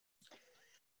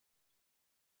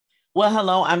Well,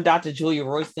 hello, I'm Dr. Julia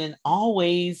Royston.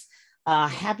 Always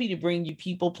happy to bring you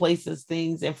people, places,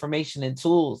 things, information, and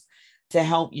tools to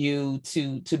help you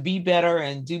to be better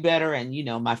and do better. And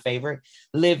my favorite,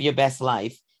 live your best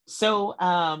life. So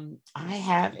I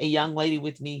have a young lady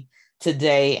with me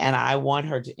today, and I want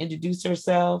her to introduce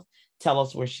herself, tell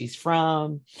us where she's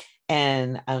from,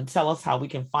 and tell us how we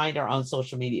can find her on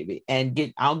social media.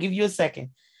 And I'll give you a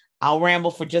second. I'll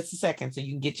ramble for just a second so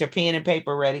you can get your pen and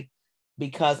paper ready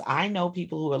because I know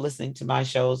people who are listening to my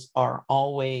shows are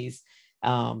always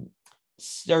um,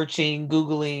 searching,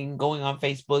 Googling, going on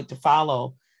Facebook to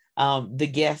follow the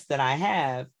guests that I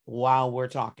have while we're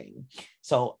talking.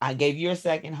 So I gave you a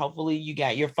second. Hopefully you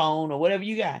got your phone or whatever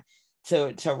you got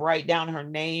to write down her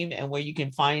name and where you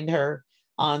can find her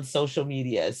on social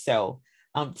media. So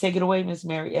take it away, Miss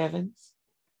Mary Evans.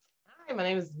 Hi, my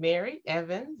name is Mary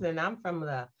Evans, and I'm from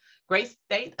the great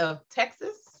state of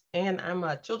Texas. And I'm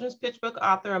a children's pitch book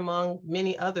author, among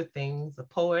many other things, a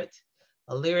poet,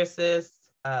 a lyricist,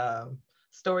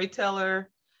 storyteller,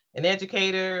 an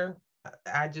educator.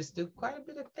 I just do quite a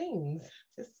bit of things.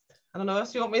 Just, I don't know what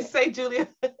else you want me to say, Julia.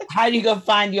 How do you go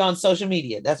find you on social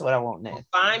media? That's what I want now.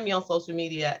 Find me on social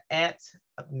media at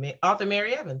author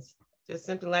Mary Evans. Just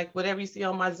simply like whatever you see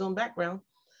on my Zoom background.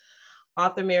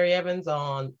 Author Mary Evans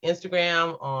on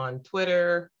Instagram, on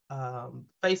Twitter,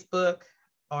 Facebook,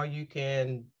 or you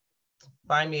can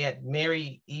find me at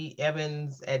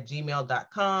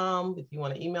maryevans@gmail.com if you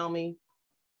want to email me.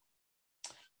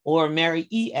 Or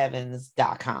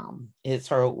maryevans.com is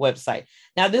her website.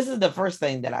 Now, this is the first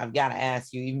thing that I've got to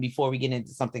ask you, even before we get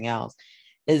into something else,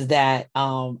 is that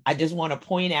I just want to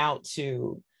point out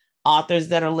to authors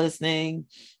that are listening,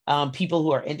 people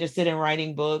who are interested in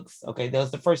writing books. Okay, those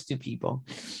are the first two people,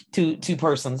 two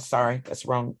persons. Sorry, that's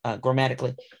wrong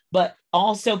grammatically. But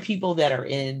also people that are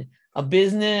in a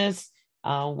business,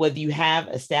 whether you have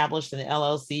established an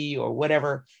LLC or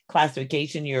whatever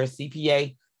classification your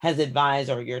CPA has advised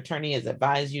or your attorney has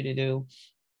advised you to do.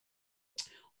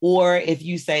 Or if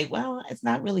you say, well, it's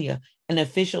not really an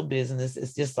official business,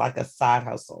 it's just like a side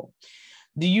hustle.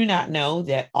 Do you not know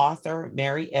that author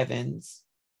Mary Evans,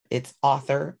 it's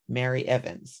author Mary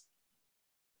Evans,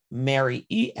 Mary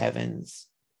E. Evans,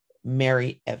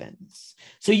 Mary Evans.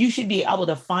 So you should be able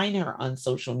to find her on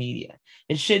social media.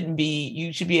 It shouldn't be,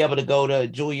 you should be able to go to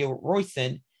Julia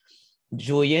Royston,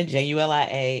 Julia,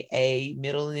 Julia,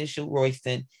 middle initial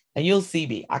Royston, and you'll see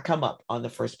me. I come up on the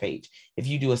first page. If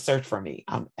you do a search for me,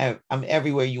 I'm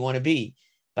everywhere you want to be,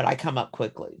 but I come up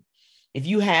quickly. If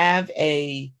you have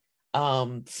a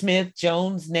Smith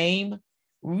Jones name,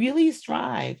 really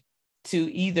strive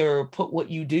to either put what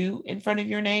you do in front of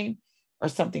your name or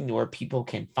something where people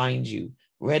can find you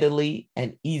readily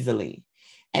and easily.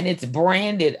 And it's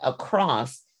branded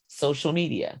across social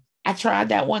media. I tried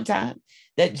that one time,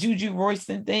 that Juju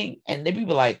Royston thing, and they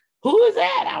people like, who is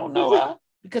that? I don't know her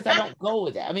because I don't go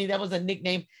with that. I mean, that was a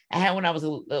nickname I had when I was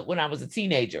a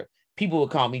teenager. People would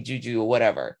call me Juju or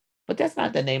whatever, but that's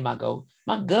not the name I go.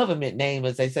 My government name,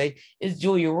 as they say, is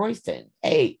Julia Royston.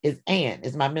 A is Ann,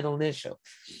 is my middle initial.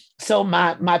 So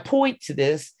my point to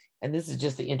this, and this is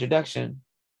just the introduction,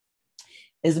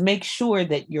 is make sure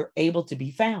that you're able to be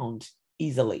found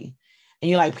easily. And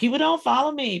you're like, people don't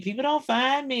follow me. People don't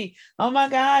find me. Oh my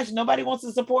gosh, nobody wants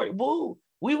to support. Woo,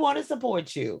 we want to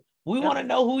support you. We want to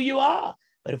know who you are.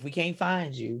 But if we can't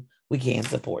find you, we can't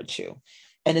support you.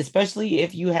 And especially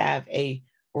if you have a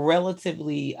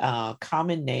relatively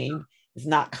common name, it's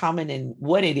not common in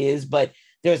what it is, but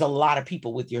there's a lot of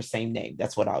people with your same name.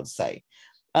 That's what I would say.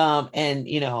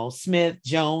 And Smith,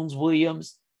 Jones,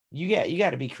 Williams, you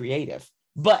got to be creative,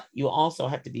 but you also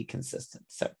have to be consistent.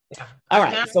 So, yeah. All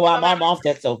right. So I'm off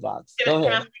that soapbox. Go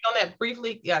ahead. Can I speak on that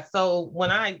briefly? Yeah. So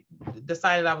when I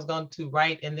decided I was going to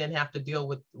write and then have to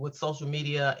deal with social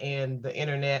media and the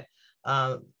internet,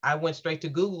 I went straight to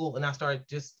Google and I started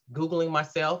just Googling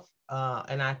myself.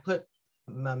 And I put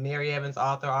my Mary Evans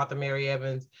author Mary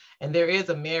Evans, and there is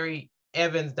a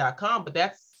maryevans.com, but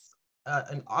that's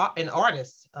an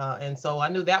artist. And so I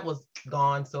knew that was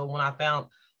gone. So when I found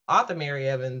author Mary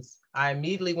Evans, I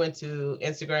immediately went to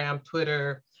Instagram,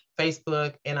 Twitter,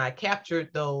 Facebook, and I captured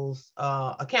those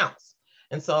accounts.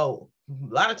 And so a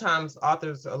lot of times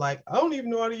authors are like, I don't even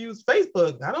know how to use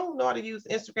Facebook. I don't know how to use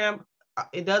Instagram.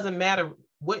 It doesn't matter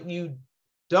what you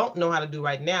don't know how to do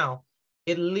right now,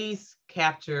 at least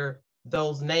capture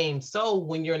those names. So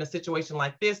when you're in a situation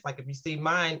like this, like if you see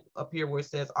mine up here where it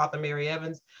says author Mary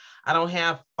Evans, I don't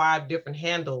have 5 different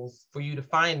handles for you to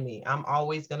find me. I'm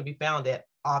always going to be found at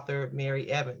author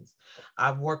Mary Evans.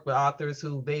 I've worked with authors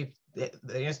who they've the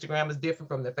Instagram is different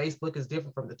from the Facebook, is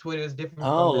different from the Twitter, is different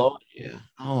Oh from the, Lord, yeah.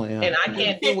 Oh yeah. and I And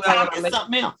can't do well when TikTok I'm is making.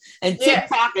 something else. And Yes,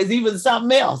 TikTok is even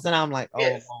something else. And I'm like, oh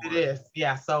yes, it Lord. is.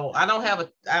 Yeah. So I don't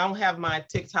have my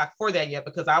TikTok for that yet,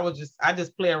 because I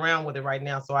just play around with it right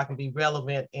now so I can be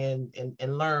relevant and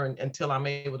learn until I'm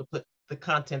able to put the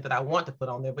content that I want to put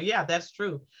on there. But yeah, that's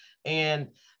true. And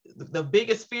the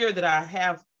biggest fear that I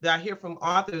have, that I hear from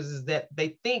authors, is that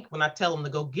they think when I tell them to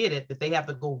go get it, that they have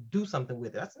to go do something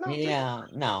with it. I said, no, just Yeah,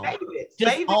 no. save it,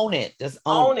 Just save it, own it. Just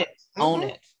own it. own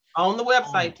it. On the Own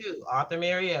website it. too, Author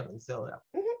Mary Evans. So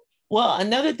Well,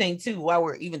 another thing too, while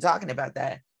we're even talking about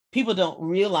that, people don't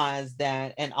realize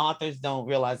that, and authors don't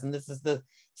realize, and this is the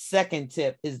second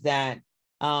tip, is that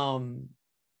um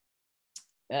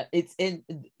it's in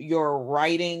your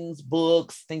writings,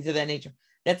 books, things of that nature.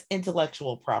 That's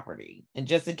intellectual property. And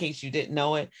just in case you didn't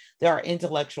know it, there are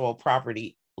intellectual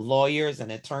property lawyers and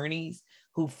attorneys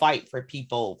who fight for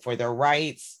people for their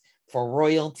rights, for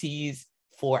royalties,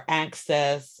 for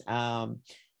access,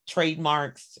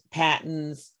 trademarks,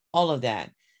 patents, all of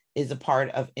that is a part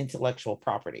of intellectual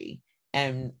property.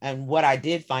 And what I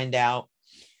did find out,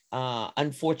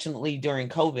 unfortunately, during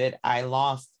COVID, I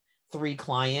lost 3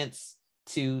 clients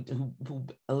who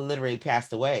literally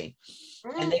passed away,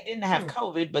 and they didn't have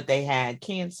COVID, but they had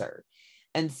cancer.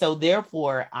 And so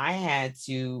therefore I had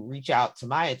to reach out to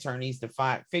my attorneys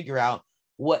to figure out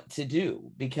what to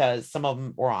do, because some of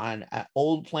them were on an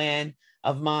old plan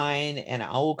of mine and an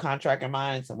old contract of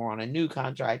mine, some were on a new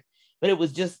contract. But it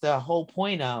was just the whole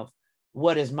point of,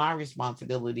 what is my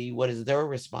responsibility, what is their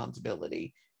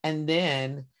responsibility, and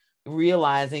then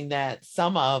realizing that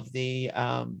some of the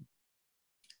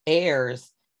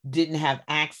heirs didn't have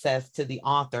access to the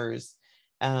author's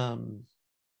um,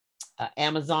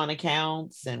 Amazon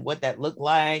accounts and what that looked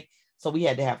like. So we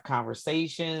had to have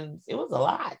conversations. It was a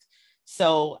lot.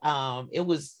 So it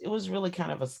was really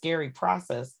kind of a scary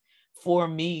process for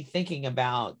me, thinking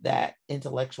about that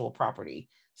intellectual property.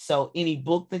 So any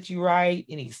book that you write,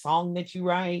 any song that you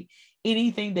write,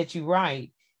 anything that you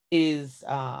write is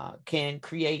can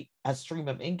create a stream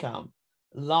of income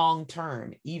long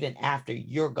term, even after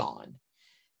you're gone.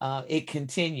 It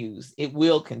continues. It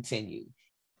will continue.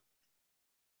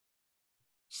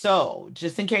 So,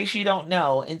 just in case you don't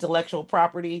know, intellectual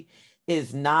property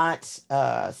is not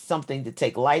something to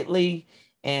take lightly,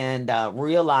 and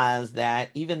realize that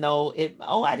even though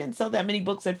I didn't sell that many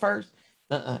books at first,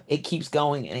 it keeps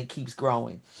going and it keeps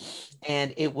growing,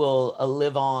 and it will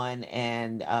live on,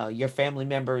 and your family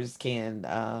members can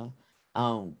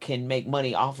make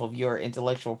money off of your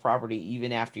intellectual property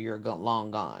even after you're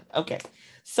long gone. Okay,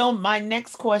 so my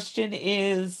next question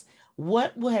is,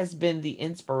 what has been the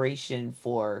inspiration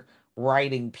for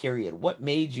writing, period? What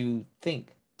made you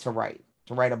think to write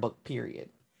a book, period?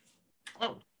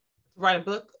 oh, write a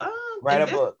book. Write In a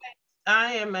this book.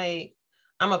 I am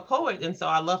I'm a poet, and so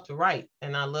I love to write,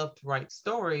 and I love to write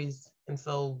stories. And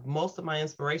so most of my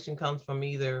inspiration comes from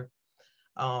either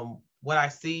what I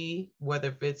see, whether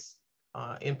if it's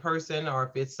in person or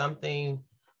if it's something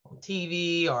on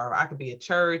TV, or I could be at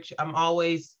church. I'm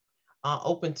always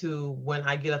open to, when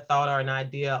I get a thought or an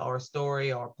idea or a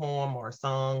story or a poem or a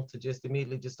song, to just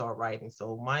immediately just start writing.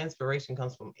 So my inspiration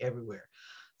comes from everywhere.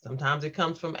 Sometimes it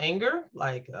comes from anger,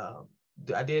 like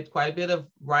I did quite a bit of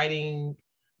writing.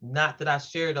 Not that I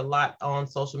shared a lot on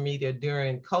social media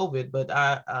during COVID, but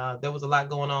there was a lot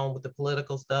going on with the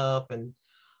political stuff and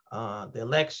the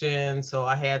election. So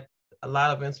I had a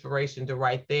lot of inspiration to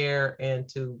write there and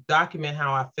to document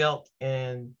how I felt,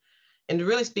 and to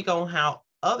really speak on how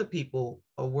other people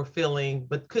were feeling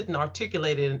but couldn't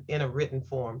articulate it in a written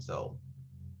form. So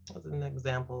that's an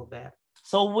example of that.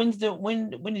 So when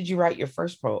did you write your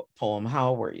first poem? How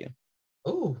old were you?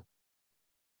 Ooh,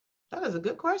 that is a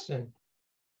good question.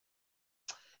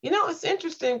 It's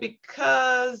interesting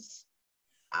because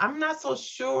I'm not so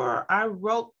sure I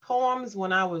wrote poems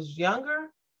when I was younger.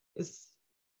 It's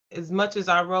as much as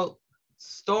I wrote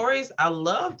stories. I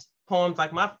loved poems.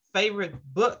 Like, my favorite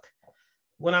book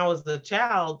when I was a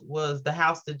child was The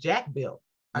House That Jack Built.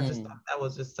 I just thought that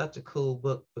was just such a cool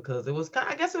book, because it was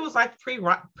I guess it was like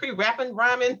pre-rapping,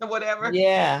 rhyming or whatever.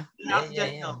 Yeah. The House that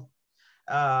Jack Built.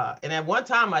 And at one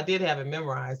time I did have it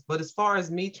memorized, but as far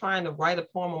as me trying to write a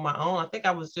poem on my own, I think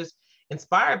I was just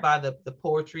inspired by the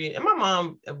poetry. And my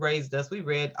mom raised us. We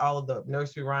read all of the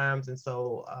nursery rhymes, and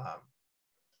so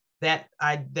that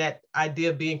idea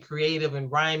of being creative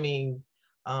and rhyming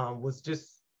was just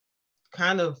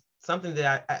kind of something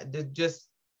that that just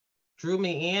drew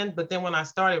me in. But then when I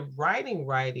started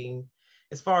writing,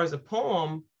 as far as a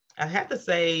poem, I had to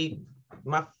say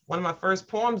one of my first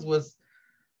poems was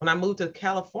when I moved to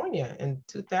California in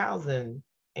 2000.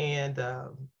 and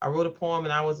I wrote a poem,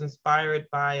 and I was inspired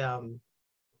by a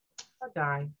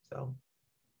guy. So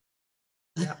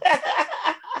yeah,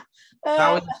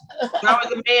 always,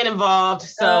 always a man involved.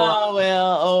 So oh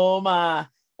well, oh my,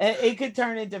 it could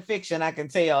turn into fiction. I can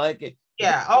tell it could.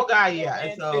 yeah, oh God, yeah,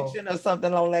 and Romance so fiction or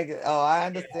something like it. Oh, I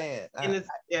understand. and it's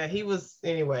yeah, he was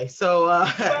anyway. So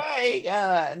Right.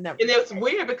 and it's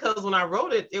weird because when I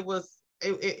wrote it, it was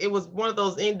one of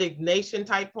those indignation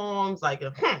type poems, like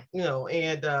a, you know,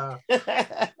 and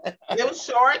it was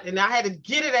short, and I had to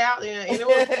get it out, and it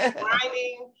was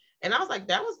rhyming, and I was like,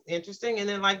 that was interesting. And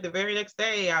then like the very next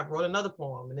day, I wrote another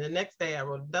poem, and then the next day I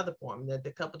wrote another poem. And then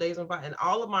a couple of days went by, and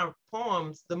all of my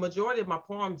poems, the majority of my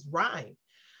poems rhyme,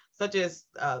 such as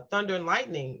Thunder and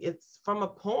Lightning. It's from a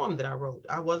poem that I wrote.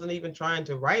 I wasn't even trying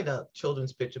to write a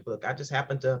children's picture book. I just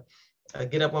happened to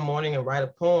get up one morning and write a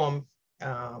poem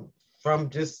from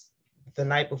just the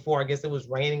night before. I guess it was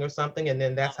raining or something, and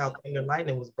then that's how Thunder and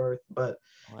Lightning was birthed. But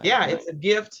wow. Yeah, it's a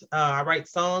gift. I write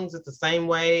songs. It's the same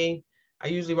way. I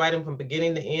usually write them from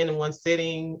beginning to end in one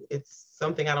sitting. It's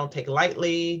something I don't take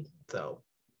lightly. So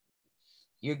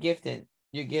you're gifted.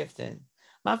 You're gifted.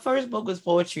 My first book was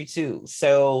poetry too.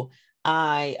 So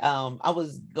I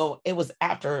it was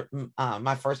after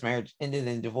my first marriage ended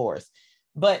in divorce.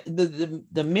 But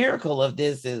the miracle of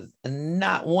this is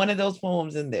not one of those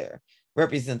poems in there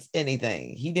represents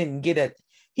anything. He didn't get it.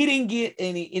 He didn't get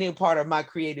any part of my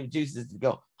creative juices to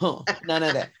go, huh? None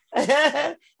of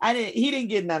that. He didn't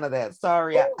get none of that.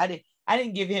 Sorry, I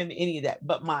didn't give him any of that.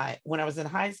 But when I was in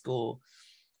high school,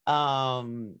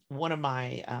 one of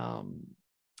my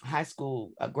high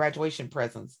school graduation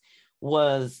presents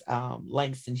was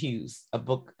Langston Hughes, a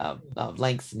book of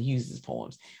Langston Hughes's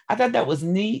poems. I thought that was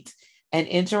neat and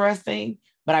interesting,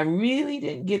 but I really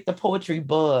didn't get the poetry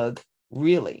bug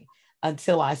really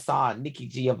until I saw Nikki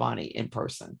Giovanni in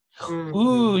person. Mm-hmm.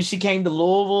 Ooh, she came to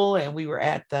Louisville, and we were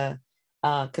at the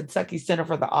Kentucky Center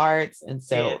for the Arts. And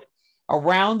so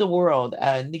around the world,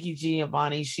 Nikki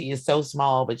Giovanni, she is so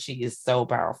small, but she is so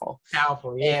powerful.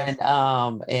 Powerful, yeah.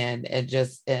 And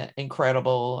just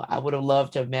incredible. I would have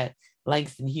loved to have met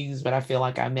Langston Hughes, but I feel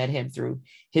like I met him through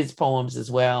his poems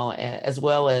as well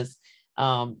as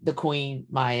the Queen,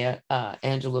 Maya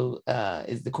Angelou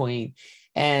is the Queen.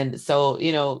 And so,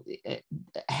 you know,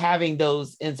 having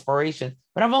those inspirations,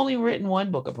 but I've only written one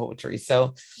book of poetry.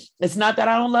 So it's not that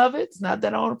I don't love it. It's not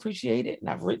that I don't appreciate it. And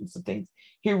I've written some things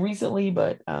here recently,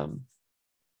 but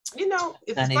you know,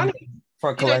 it's funny for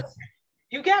a collection.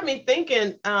 You got me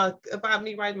thinking about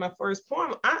me writing my first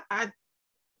poem.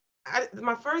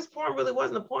 My first poem really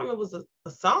wasn't a poem, it was a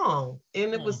song.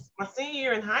 And it was my senior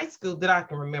year in high school that I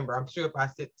can remember. I'm sure if I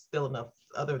sit still enough,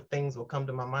 other things will come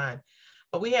to my mind.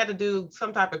 But we had to do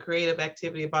some type of creative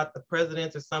activity about the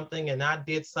presidents or something. And I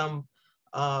did some,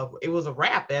 it was a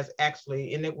rap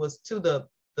actually, and it was to the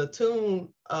tune,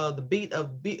 the beat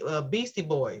of Beastie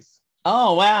Boys.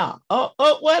 Oh, wow. Oh,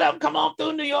 what up? Come on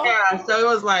through New York. Yeah, so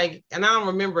it was like, and I don't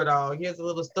remember it all. Here's a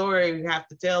little story we have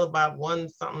to tell about one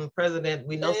something president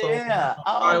we know. Yeah.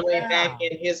 So way back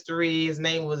in history, his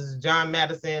name was John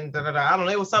Madison. I don't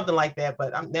know, it was something like that.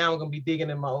 But I'm gonna be digging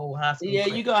in my old high school. Yeah,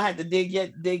 you're gonna have to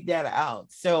dig that out.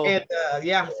 So and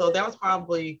so that was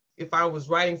probably, if I was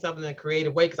writing something in a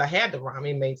creative way, because I had to rhyme.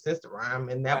 It made sense to rhyme,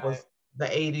 and that was the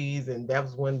 80s, and that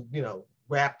was when, you know,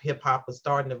 rap hip hop was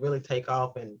starting to really take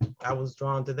off, and I was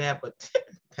drawn to that. But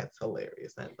that's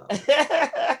hilarious. So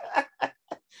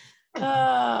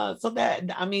that,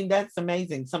 I mean, that's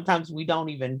amazing. Sometimes we don't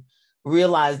even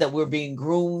realize that we're being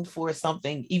groomed for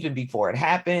something even before it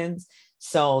happens.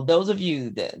 So those of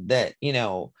you that you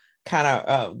know, kind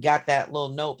of got that little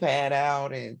notepad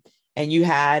out and you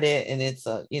had it, and it's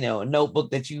a, you know, a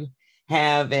notebook that you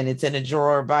have, and it's in a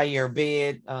drawer by your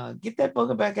bed, get that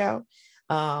book back out.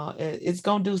 It's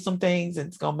going to do some things, and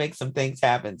it's going to make some things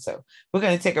happen. So we're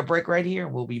going to take a break right here,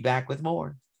 and we'll be back with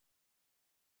more.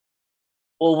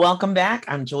 Well, welcome back.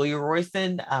 I'm Julia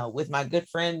Royston with my good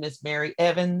friend, Miss Mary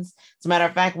Evans. As a matter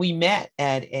of fact, we met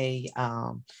at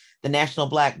the National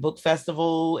Black Book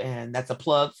Festival, and that's a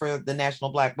plug for the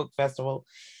National Black Book Festival.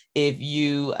 If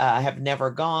you have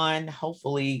never gone,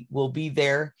 hopefully we'll be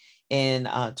there in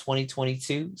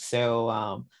 2022.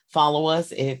 So follow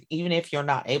us. Even if you're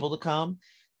not able to come,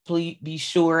 please be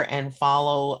sure and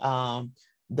follow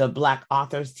the Black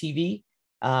Authors TV,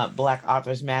 Black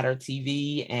Authors Matter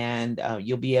TV, and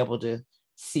you'll be able to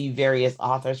see various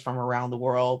authors from around the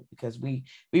world, because we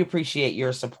appreciate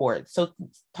your support. So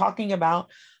talking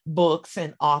about books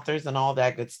and authors and all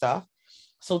that good stuff.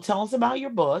 So tell us about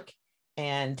your book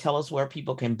and tell us where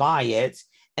people can buy it.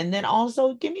 And then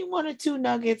also give me 1 or 2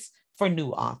 nuggets for new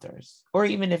authors, or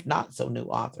even if not so new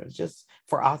authors, just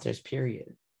for authors,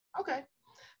 period. Okay.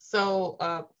 So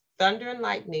Thunder and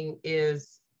Lightning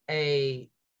is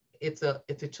it's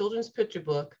a children's picture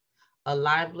book, a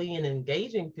lively and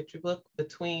engaging picture book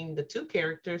between the two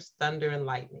characters, Thunder and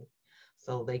Lightning.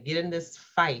 So they get in this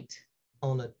fight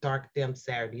on a dark, dim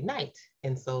Saturday night.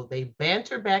 And so they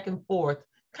banter back and forth,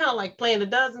 kind of like playing the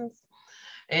dozens.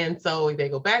 And so they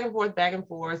go back and forth, back and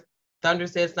forth. Thunder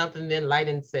says something, then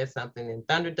Lightning says something, and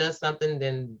Thunder does something,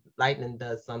 then Lightning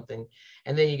does something.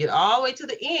 And then you get all the way to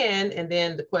the end, and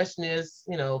then the question is,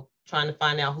 trying to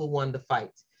find out who won the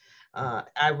fight.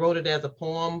 I wrote it as a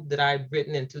poem that I'd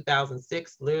written in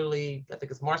 2006, literally, I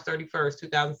think it's March 31st,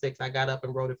 2006. I got up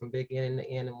and wrote it from beginning to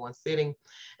end in one sitting.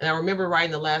 And I remember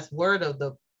writing the last word of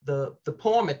the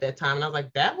poem at that time. And I was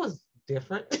like, that was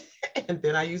different. And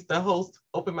then I used to host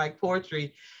open mic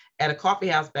poetry at a coffee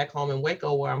house back home in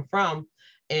Waco, where I'm from.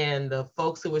 And the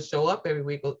folks who would show up every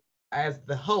week, as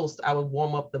the host, I would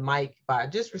warm up the mic by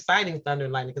just reciting Thunder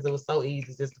and Lightning because it was so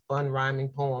easy, just a fun rhyming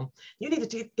poem. You need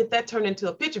to get that turned into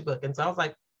a picture book. And so I was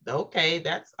like, okay,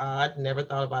 that's odd. Never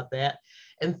thought about that.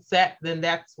 And then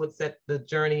that's what set the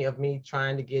journey of me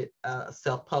trying to get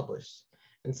self-published.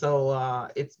 And so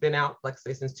it's been out, like I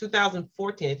say, since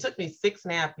 2014. It took me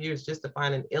 6.5 years just to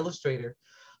find an illustrator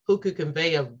who could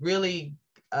convey a really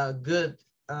good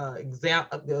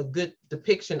example, a good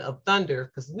depiction of thunder,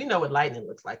 because we know what lightning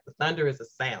looks like. The thunder is a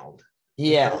sound.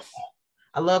 Yes. So,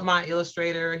 I love my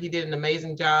illustrator. He did an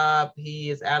amazing job. He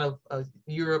is out of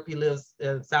Europe. He lives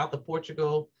south of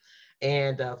Portugal.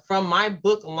 And from my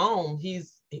book alone,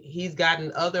 he's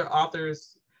gotten other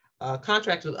authors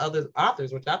contracts with other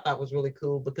authors, which I thought was really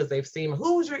cool because they've seen,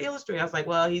 who's your illustrator? I was like,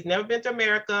 well, he's never been to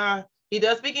America. He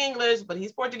does speak English, but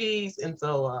he's Portuguese. And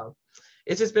so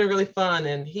it's just been really fun.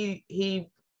 And he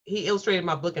illustrated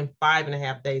my book in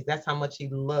 5.5 days. That's how much he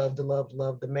loved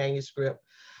the manuscript,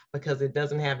 because it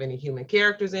doesn't have any human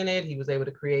characters in it. He was able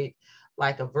to create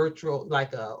like a virtual,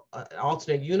 like an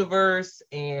alternate universe.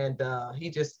 And he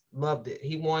just loved it.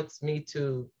 He wants me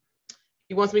to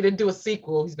do a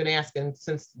sequel. He's been asking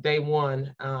since day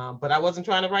one, but I wasn't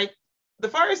trying to write the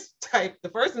first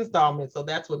installment. So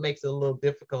that's what makes it a little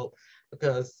difficult,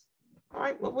 because, all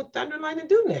right, what would Thunder and Lightning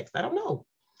do next? I don't know.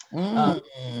 And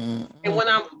when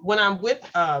I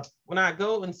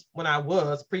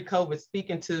was pre-COVID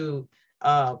speaking to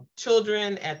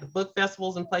children at the book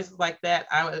festivals and places like that,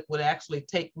 I would actually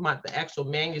take the actual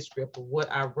manuscript of what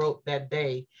I wrote that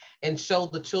day and show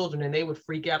the children, and they would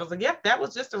freak out. I was like, yep, that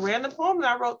was just a random poem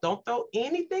that I wrote. Don't throw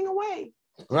anything away.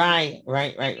 Right.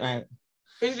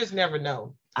 You just never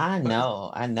know. I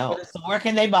know. So where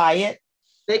can they buy it?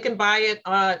 They can buy it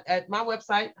at my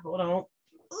website. Hold on.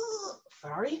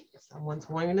 Sorry, someone's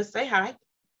wanting to say hi.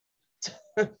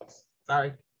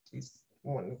 Sorry,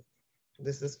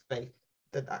 this is Faith,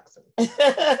 the dachshund. If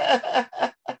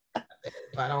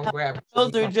I don't grab it.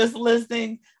 Those are just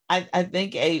listening. I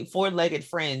think a four-legged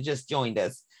friend just joined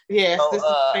us. Yes, so, this is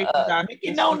Faith, the dachshund.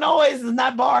 Making no noise, is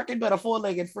not barking, but a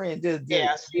four-legged friend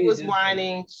she was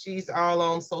whining. She's all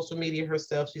on social media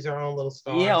herself. She's her own little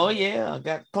star. Yeah,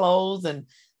 got clothes and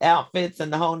outfits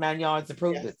and the whole 9 yards to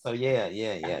prove it. So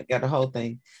yeah, got the whole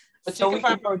thing. But so you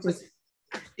can purchase.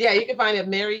 Yeah, you can find it at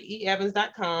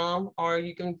maryeevans.com, or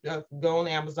you can go on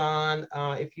Amazon.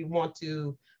 If you want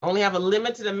to, only have a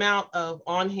limited amount of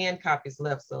on-hand copies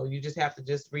left, so you just have to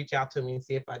just reach out to me and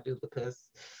see if I do, because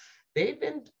they've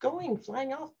been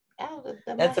flying out of the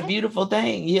That's a beautiful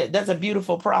thing. Yeah, that's a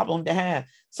beautiful problem to have.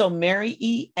 So Mary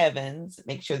E. Evans,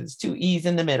 make sure there's 2 E's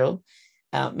in the middle.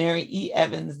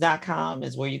 MaryEevans.com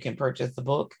is where you can purchase the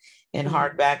book in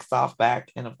hardback, softback,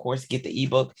 and of course get the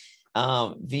ebook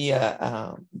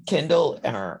via Kindle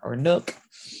or Nook,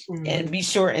 and be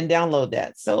sure and download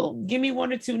that. So give me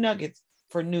 1 or 2 nuggets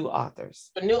for new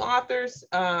authors. For new authors,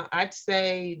 I'd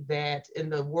say that in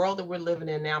the world that we're living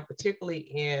in now, particularly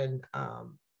in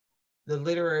the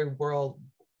literary world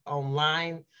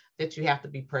online, that you have to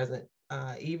be present,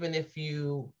 even if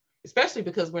you, especially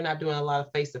because we're not doing a lot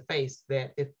of face-to-face,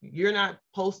 that if you're not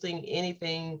posting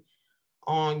anything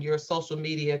on your social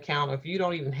media account, or if you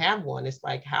don't even have one, it's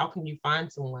like, how can you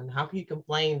find someone? How can you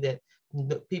complain that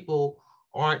people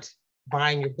aren't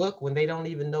buying your book when they don't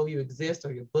even know you exist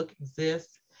or your book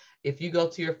exists? If you go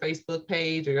to your Facebook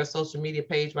page or your social media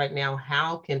page right now,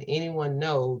 how can anyone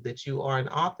know that you are an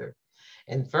author?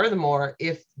 And furthermore,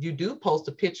 if you do post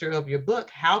a picture of your book,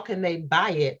 how can they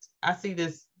buy it? I see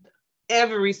this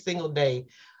every single day.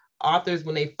 Authors,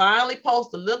 when they finally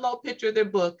post a little old picture of their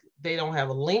book, they don't have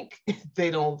a link. They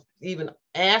don't even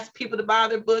ask people to buy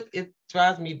their book. It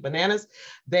drives me bananas.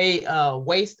 They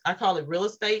waste, I call it real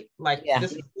estate. Like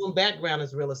this background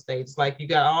is real estate. It's like you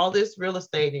got all this real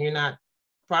estate and you're not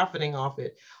profiting off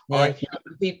it, Yeah. or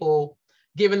people,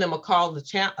 giving them a call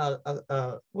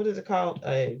to what is it called?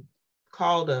 A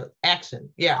call to action.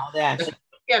 Yeah. Call to action.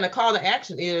 Yeah, and the call to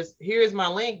action is, here's my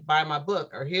link, buy my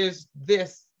book, or here's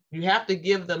this. You have to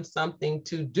give them something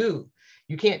to do.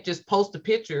 You can't just post a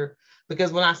picture,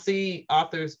 because when I see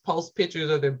authors post pictures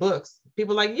of their books,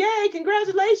 people are like, yay,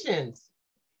 congratulations.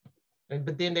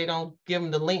 But then they don't give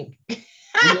them the link.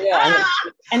 Yeah.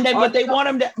 And but they want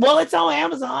them to, well, it's on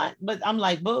Amazon, but I'm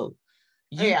like, boo.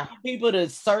 You want people to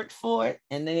search for it,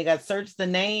 and then you got to search the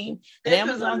name. And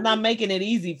Amazon's not making it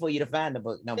easy for you to find the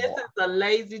book no more. This is a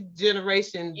lazy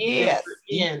generation. Yes.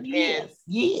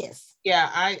 Yes. Yeah,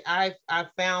 I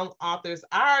found authors.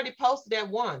 I already posted that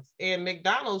once, and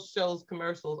McDonald's shows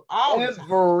commercials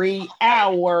every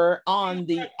hour on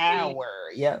the hour.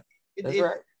 Yeah, that's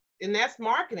right. And that's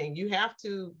marketing. You have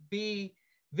to be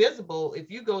visible. If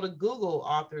you go to Google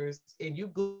authors and you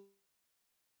Google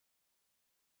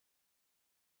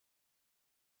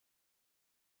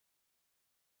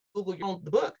your own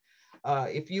book,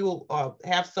 if you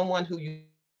have someone who you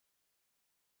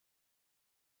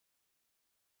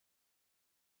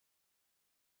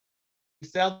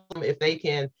sell them,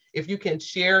 if you can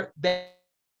share that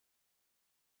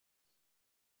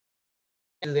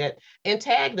and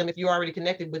tag them, if you're already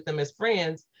connected with them as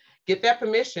friends, get that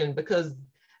permission, because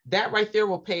that right there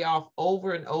will pay off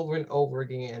over and over and over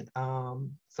again.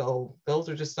 So those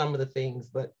are just some of the things,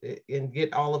 and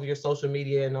get all of your social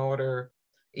media in order.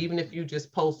 Even if you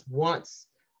just post once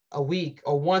a week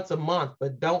or once a month,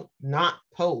 but don't not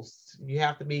post. You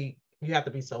have to be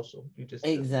social. You just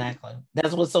exactly.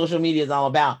 That's what social media is all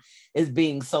about, is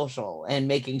being social and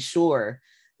making sure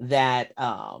that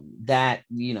that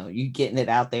you getting it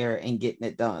out there and getting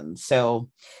it done. So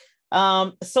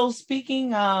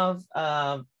speaking of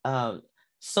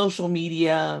social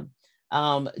media,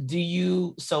 I've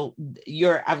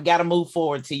got to move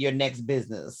forward to your next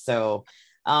business. So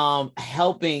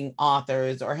helping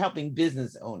authors or helping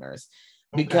business owners,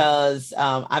 because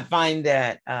I find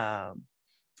that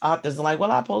authors are like,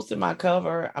 well, I posted my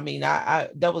cover. I mean, I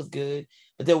that was good,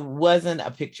 but there wasn't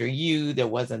a picture of you. There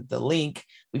wasn't the link.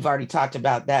 We've already talked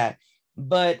about that.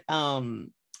 But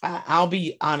I'll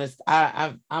be honest,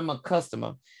 I'm a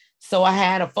customer. So I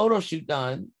had a photo shoot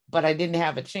done, but I didn't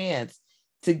have a chance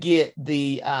to get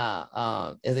the,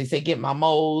 as they say, get my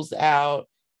moles out.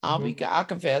 I'll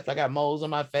confess, I got moles on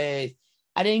my face.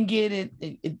 I didn't get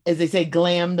it, as they say,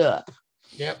 glammed up.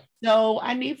 Yep. So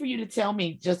I need for you to tell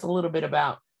me just a little bit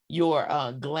about your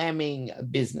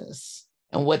glamming business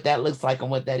and what that looks like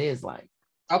and what that is like.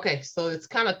 Okay, so it's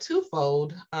kind of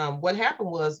twofold. What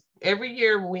happened was, every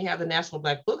year when we have the National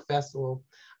Black Book Festival,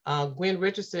 Gwen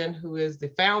Richardson, who is the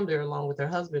founder, along with her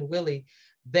husband, Willie,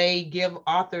 they give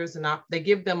authors they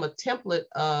give them a template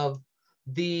of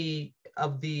a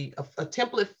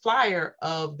template flyer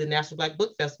of the National Black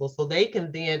Book Festival, so they can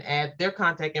then add their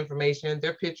contact information,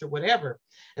 their picture, whatever.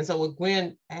 And so what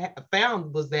Gwen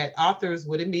found was that authors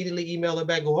would immediately email her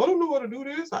back, go, I don't know how to do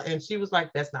this. And she was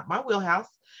like, that's not my wheelhouse.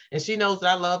 And she knows that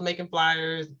I love making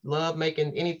flyers, love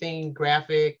making anything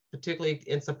graphic, particularly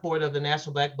in support of the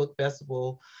National Black Book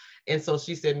Festival. And so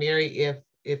she said, Mary,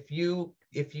 if you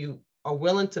are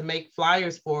willing to make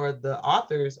flyers for the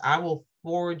authors, I will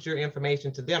forward your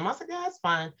information to them. I was like, yeah, that's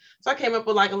fine. So I came up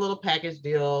with like a little package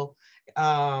deal,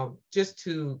 just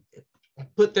to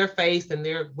put their face and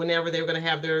whenever they were going to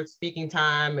have their speaking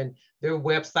time, and their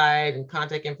website and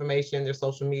contact information, their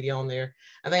social media on there.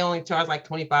 And they only charge like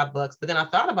 $25. But then I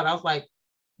thought about it, I was like,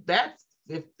 that's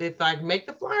if I make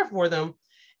the flyer for them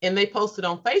and they post it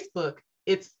on Facebook,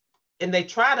 and they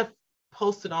try to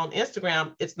post it on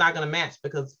Instagram, it's not going to match,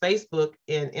 because Facebook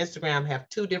and Instagram have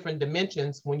two different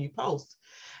dimensions when you post.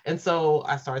 And so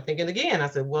I started thinking again. I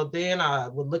said, well, then I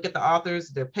would look at the authors,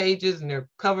 their pages and their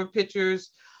cover pictures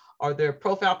or their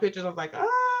profile pictures. I was like, people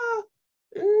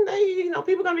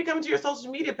are going to be coming to your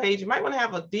social media page. You might want to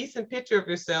have a decent picture of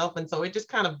yourself. And so it just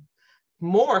kind of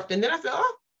morphed. And then I said,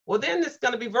 well, then it's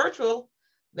going to be virtual.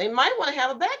 They might want to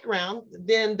have a background.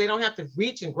 Then they don't have to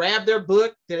reach and grab their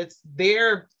book that's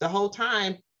there the whole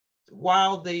time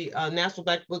while the National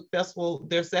Black Book Festival,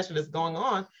 their session is going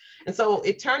on. And so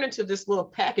it turned into this little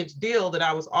package deal that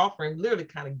I was offering, literally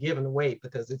kind of giving away,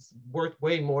 because it's worth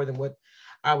way more than what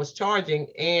I was charging.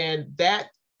 And that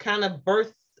kind of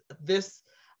birthed this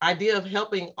idea of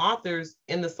helping authors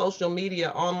in the social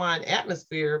media online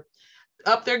atmosphere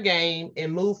up their game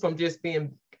and move from just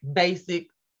being basic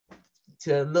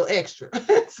to a little extra.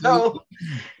 So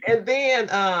as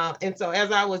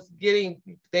I was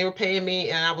they were paying me,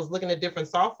 and I was looking at different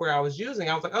software I was using,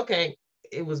 I was like, okay,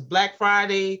 it was Black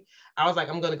Friday. I was like,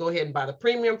 I'm going to go ahead and buy the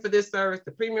premium for this service,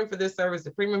 the premium for this service,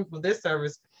 the premium for this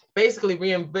service, basically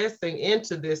reinvesting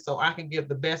into this so I can give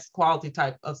the best quality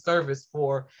type of service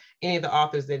for any of the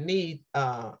authors that need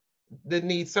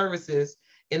services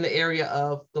in the area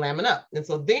of glamming up. And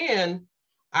so then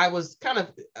I was kind of,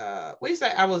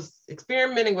 I was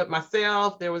experimenting with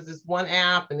myself. There was this one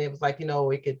app and it was like,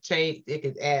 it could change, it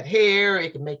could add hair,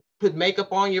 it could put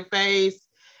makeup on your face,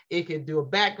 it could do a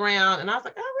background. And I was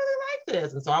like, I really like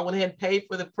this. And so I went ahead and paid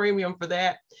for the premium for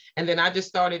that. And then I just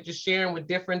started just sharing with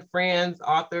different friends,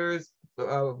 authors,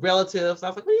 relatives. I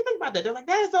was like, what do you think about that? They're like,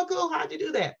 that is so cool. How'd you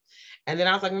do that? And then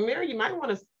I was like, Mary, you might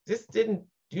want to,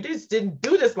 you just didn't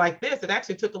do this like this. It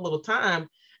actually took a little time.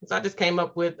 And so I just came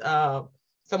up with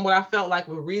some what I felt like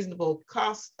were reasonable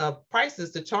cost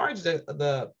prices to charge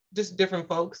the just different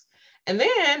folks. And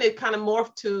then it kind of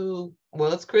morphed to,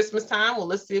 well, it's Christmas time. Well,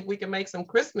 let's see if we can make some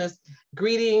Christmas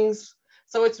greetings.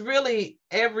 So it's really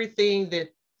everything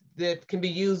that can be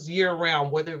used year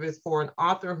round, whether it's for an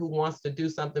author who wants to do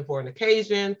something for an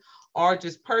occasion or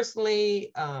just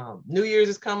personally. New Year's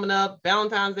is coming up,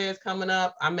 Valentine's Day is coming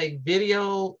up. I make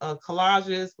video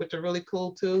collages, which are really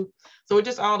cool too. So it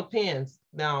just all depends.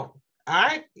 Now,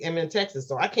 I am in Texas,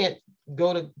 so I can't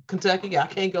go to Kentucky. I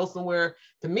can't go somewhere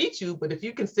to meet you, but if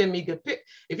you can send me if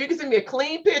you can send me a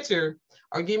clean picture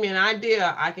or give me an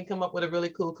idea, I can come up with a really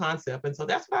cool concept. And so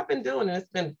that's what I've been doing, and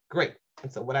it's been great.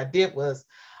 And so what I did was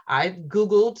I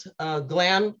Googled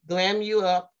glam you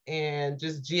up and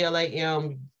just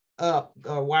GLAM up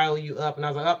or YOU up. And I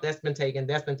was like, oh, that's been taken.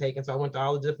 So I went to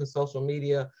all the different social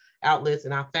media outlets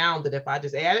and I found that if I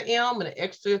just add an M and an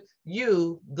extra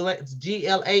U, it's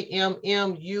GLAMMUUP,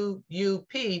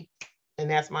 and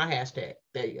that's my hashtag.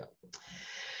 There you go.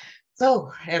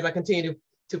 So as I continue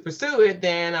to pursue it,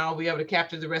 then I'll be able to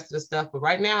capture the rest of the stuff. But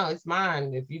right now it's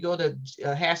mine. If you go to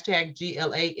hashtag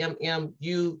GLAMMUUP,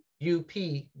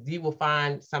 you will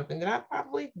find something that I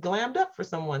probably glammed up for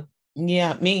someone.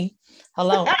 Yeah, me.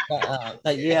 Hello.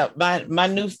 Yeah, my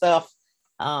new stuff.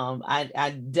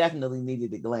 I definitely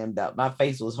needed it glammed up. My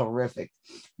face was horrific,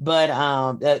 but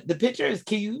the picture is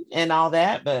cute and all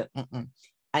that, but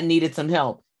I needed some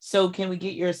help. So can we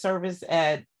get your service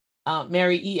at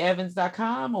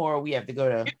MaryEEvans.com, or we have to go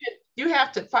to? You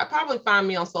have to probably find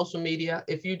me on social media.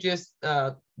 If you just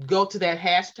go to that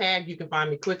hashtag, you can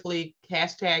find me quickly.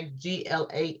 Hashtag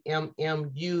GLAMMUUP,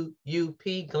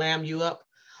 glam you up.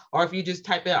 Or if you just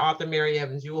type in author Mary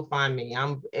Evans, you will find me.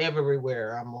 I'm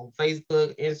everywhere. I'm on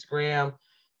Facebook, Instagram,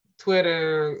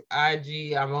 Twitter,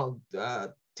 IG. I'm on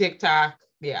TikTok.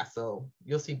 Yeah, so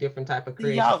you'll see different type of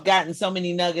creation. Y'all have gotten so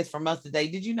many nuggets from us today.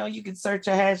 Did you know you can search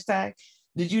a hashtag?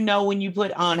 Did you know when you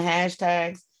put on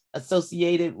hashtags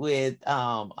associated with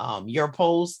your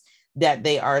posts that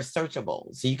they are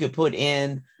searchable? So you could put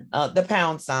in the #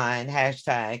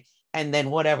 hashtag and then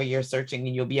whatever you're searching,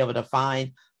 and you'll be able to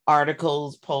find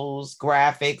articles, posts,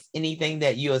 graphics, anything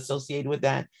that you associate with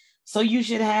that. So you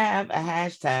should have a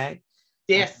hashtag.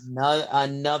 Yes.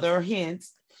 Another hint.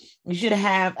 You should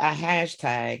have a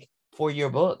hashtag for your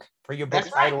book, for your book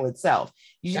title itself.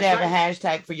 You should have a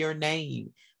hashtag for your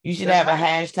name. You should have a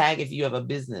hashtag if you have a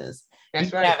business. You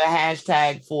should have a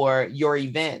hashtag for your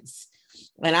events.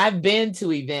 And I've been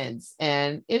to events,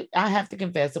 and I have to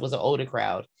confess, it was an older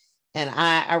crowd. And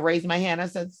I raised my hand. I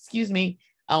said, excuse me,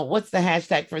 what's the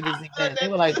hashtag for this event? They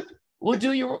were like, well,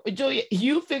 Julia,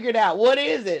 you figured out. What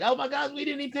is it? Oh my gosh, we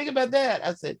didn't even think about that.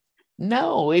 I said,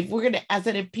 no,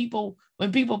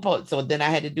 when people post, so then I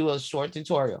had to do a short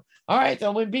tutorial. All right,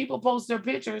 so when people post their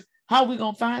pictures, how are we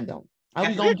going to find them? How are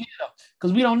we going to get them?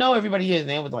 Because we don't know everybody here. And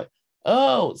they was like,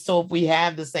 oh, so if we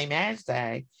have the same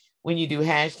hashtag, when you do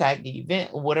hashtag the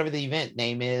event, whatever the event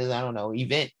name is, I don't know,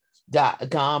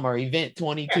 event.com or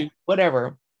event22,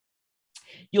 whatever,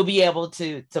 you'll be able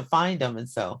to find them. And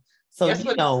so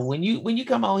when you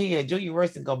come on here, Julia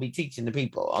Royston gonna be teaching the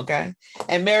people, okay?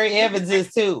 And Mary Evans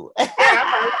is too.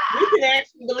 You can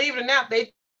actually, believe it or not,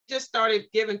 they just started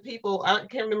giving people, I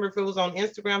can't remember if it was on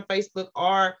Instagram, Facebook,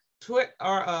 or Twitter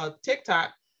or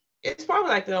TikTok. It's probably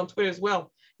like that on Twitter as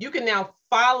well. You can now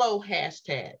follow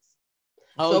hashtags.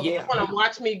 Oh, so if you want to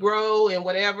watch me grow and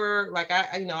whatever, like I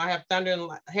have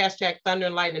hashtag Thunder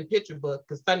and Lightning picture book,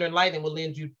 because Thunder and Lightning will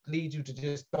lead you to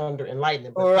just Thunder and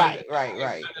Lightning. Right.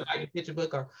 Thunder and Lightning picture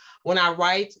book. Or when I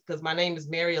write, because my name is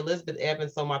Mary Elizabeth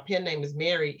Evans, so my pen name is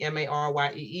Mary,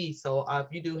 MARYEE. So if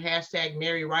you do hashtag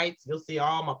Mary Writes, you'll see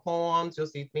all my poems, you'll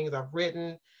see things I've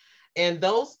written, and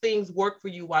those things work for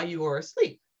you while you are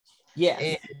asleep. Yes.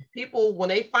 And people, when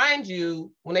they find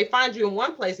you in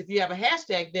one place, if you have a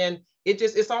hashtag, then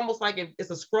it's almost like it's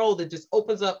a scroll that just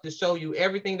opens up to show you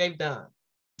everything they've done.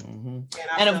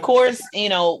 Mm-hmm. And of course, you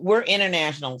know, we're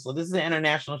international. So this is an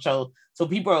international show. So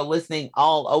people are listening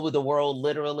all over the world,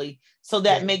 literally. So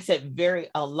that makes it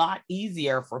a lot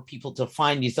easier for people to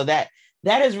find you. So that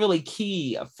is really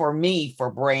key for me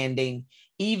for branding,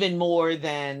 even more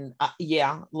than,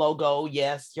 logo.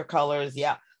 Yes. Your colors.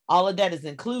 Yeah. All of that is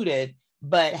included,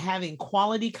 but having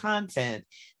quality content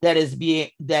that is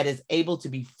able to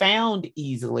be found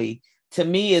easily, to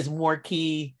me, is more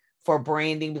key for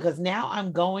branding, because now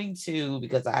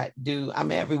because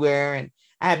I'm everywhere, and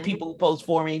I have people who post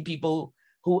for me, people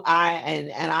who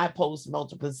I post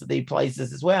multiplicity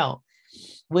places as well.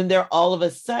 When they're all of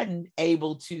a sudden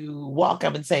able to walk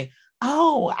up and say,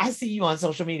 "Oh, I see you on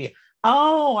social media.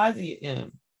 Oh, I see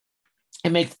you."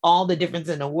 It makes all the difference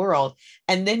in the world.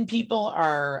 And then people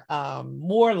are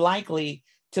more likely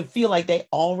to feel like they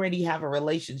already have a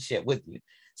relationship with you.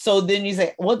 So then you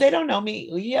say, well, they don't know me.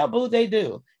 Well, yeah, boo, they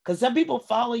do. Because some people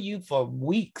follow you for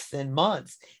weeks and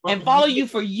months and follow you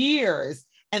for years,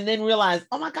 and then realize,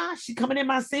 oh my gosh, she's coming in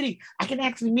my city. I can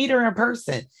actually meet her in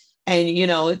person. And, you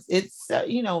know, it's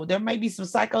there may be some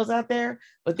psychos out there,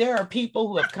 but there are people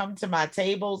who have come to my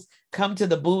tables, come to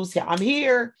the booths. I'm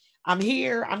here.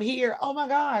 Oh my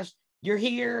gosh, you're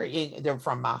here. They're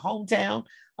from my hometown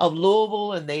of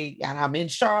Louisville, and I'm in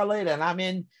Charlotte, and I'm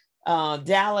in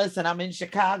Dallas, and I'm in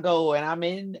Chicago, and I'm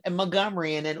in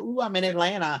Montgomery, and then I'm in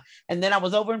Atlanta, and then I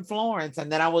was over in Florence,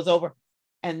 and then I was over,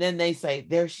 and then they say,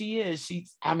 there she is.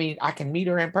 I can meet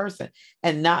her in person,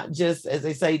 and not just, as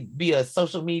they say, be a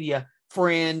social media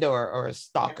friend or a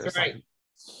stalker. That's right.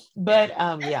 But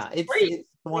it's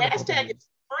wonderful. Hashtag is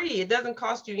free. It doesn't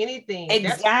cost you anything.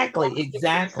 Exactly.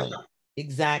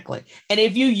 And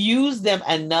if you use them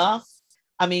enough,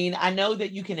 I mean, I know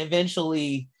that you can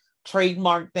eventually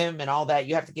trademark them and all that.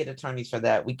 You have to get attorneys for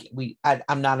that.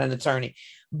 I'm not an attorney,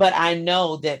 but I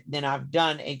know that then I've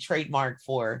done a trademark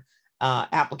for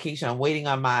application. I'm waiting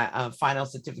on my final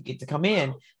certificate to come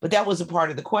in, but that was a part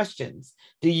of the questions.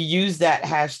 Do you use that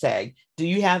hashtag? Do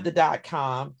you have the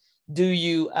 .com? Do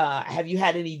you have you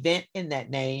had an event in that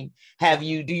name? Do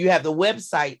you have the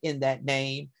website in that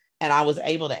name? And I was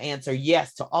able to answer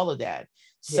yes to all of that.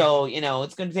 So,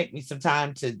 it's going to take me some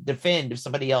time to defend. If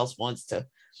somebody else wants to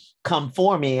come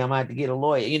for me, I might have to get a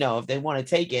lawyer, if they want to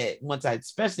take it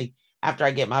especially after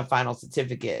I get my final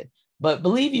certificate. But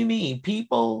believe you me,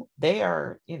 people, they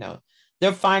are,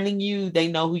 they're finding you. They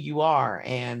know who you are.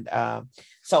 And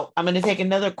so I'm going to take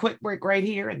another quick break right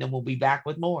here, and then we'll be back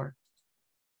with more.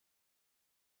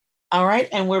 All right,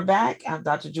 and we're back. I'm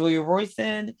Dr. Julia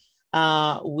Royston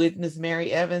with Miss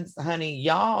Mary Evans. Honey,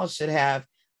 y'all should have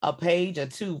a page or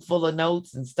two full of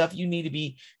notes and stuff you need to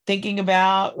be thinking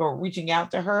about or reaching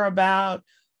out to her about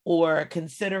or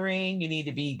considering. You need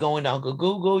to be going to Uncle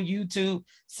Google, YouTube,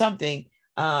 something,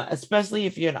 especially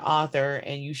if you're an author,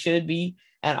 and you should be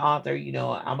an author.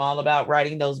 I'm all about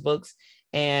writing those books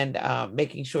and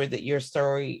making sure that your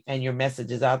story and your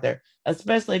message is out there,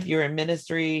 especially if you're in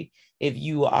ministry. If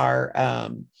you are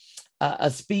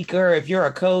a speaker, if you're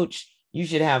a coach, you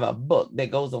should have a book that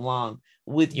goes along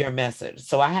with your message.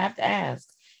 So I have to ask,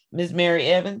 Ms. Mary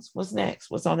Evans, what's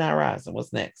next? What's on the horizon?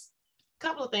 What's next? A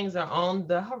couple of things are on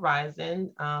the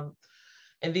horizon.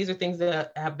 And these are things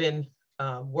that I've been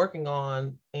working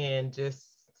on, and just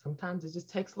sometimes it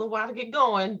just takes a little while to get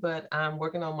going, but I'm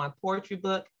working on my poetry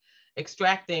book,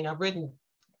 Extracting. I've written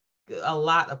a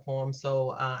lot of poems.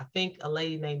 So I think a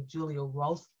lady named Julia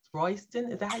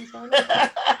Royston, is that how you say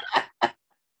it?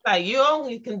 Like, you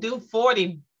only can do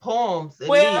 40 poems.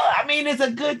 Well, I mean, it's a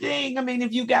good thing. I mean,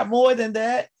 if you got more than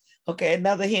that, okay,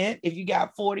 another hint, if you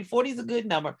got 40 is a good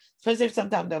number, especially if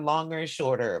sometimes they're longer and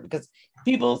shorter, because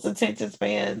people's attention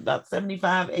span about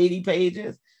 75, 80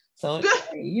 pages. So,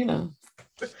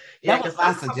 that was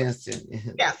my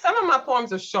suggestion. Yeah, some of my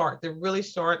poems are short. They're really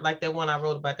short, like that one I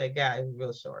wrote about that guy. It was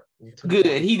real short.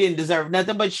 Good. He didn't deserve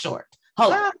nothing but short.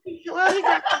 Well, he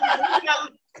got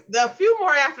a few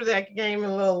more after that came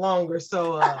a little longer.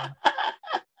 So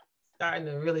starting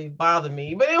to really bother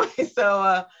me. But anyway,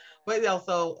 so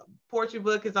poetry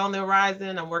book is on the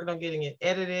horizon. I'm working on getting it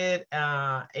edited.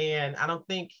 And I don't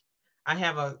think I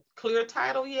have a clear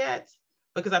title yet,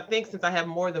 because I think since I have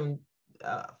more than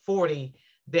 40,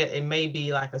 that it may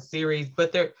be like a series,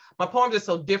 but my poems are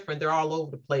so different. They're all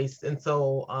over the place. And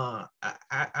so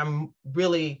I'm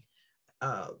really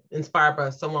inspired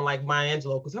by someone like Maya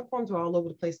Angelou, because her poems are all over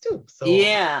the place too. So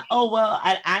yeah. Oh well,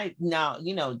 I now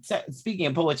speaking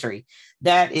of poetry,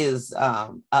 that is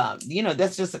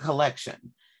that's just a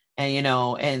collection, and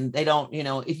and they don't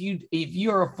if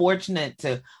you're fortunate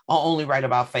to only write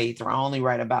about faith, or only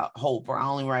write about hope, or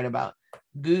only write about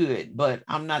good, but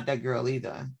I'm not that girl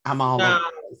either. I'm all over.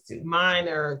 mine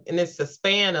are, and it's a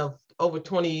span of over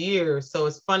 20 years. So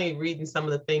it's funny reading some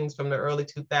of the things from the early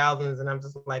 2000s. And I'm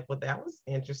just like, well, that was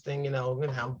interesting,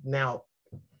 now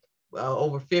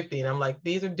over 50. And I'm like,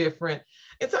 these are different.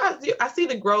 And so I see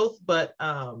the growth, but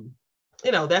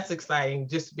that's exciting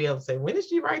just to be able to say, when did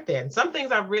she write that? And some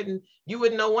things I've written, you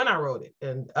wouldn't know when I wrote it.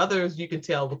 And others you can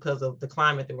tell because of the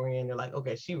climate that we're in. You're like,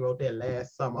 okay, she wrote that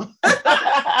last summer.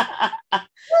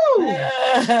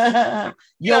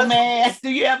 Your mask. Do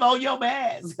you have on your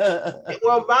mask?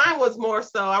 Well, mine was more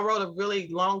so, I wrote a really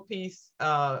long piece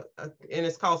and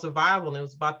it's called Survival. And it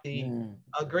was about the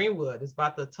Greenwood. It's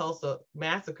about the Tulsa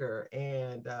massacre.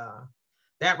 And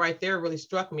that right there really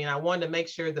struck me. And I wanted to make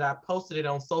sure that I posted it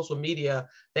on social media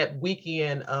that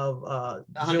weekend of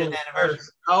June 1st.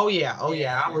 Oh yeah.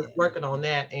 I was working on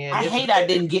that. And I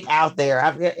didn't get out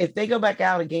there. If they go back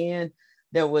out again,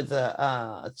 there was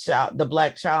the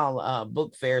Black Child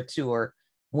Book Fair tour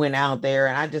went out there,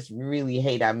 and I just really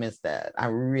hate I missed that. I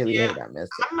really hate I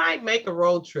missed it. I might make a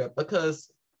road trip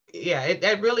because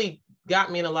it really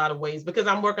got me in a lot of ways, because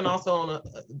I'm working also on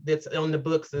that's on the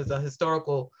books as a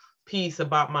historical piece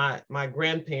about my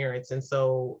grandparents. And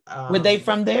so were they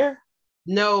from there?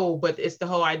 No, but it's the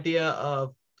whole idea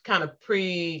of kind of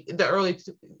the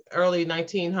early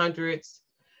 1900s,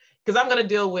 because I'm going to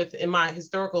deal with, in my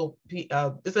historical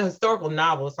it's a historical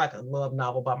novel. It's like a love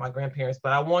novel about my grandparents,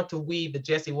 but I want to weave the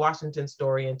Jesse Washington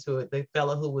story into it, the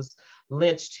fellow who was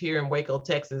lynched here in Waco,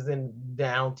 Texas, in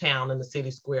downtown in the city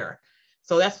square.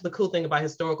 So that's the cool thing about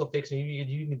historical fiction.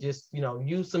 You can just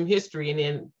use some history and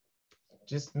then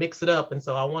just mix it up. And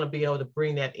so I want to be able to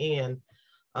bring that in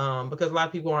because a lot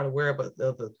of people aren't aware of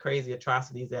the crazy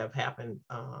atrocities that have happened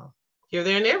here,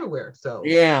 there, and everywhere. So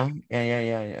yeah. So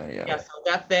I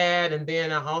got that. And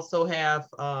then I also have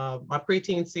my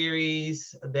preteen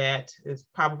series that is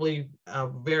probably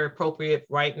very appropriate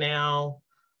right now.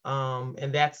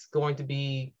 And that's going to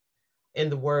be in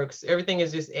the works. Everything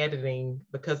is just editing,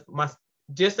 because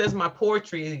just as my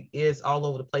poetry is all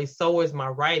over the place, so is my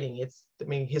writing.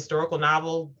 Historical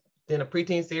novel, then a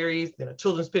preteen series, then a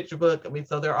children's picture book.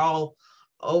 So they're all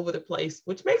over the place,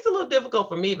 which makes it a little difficult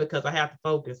for me because I have to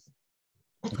focus.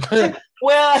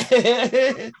 Well,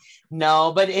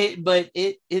 no, but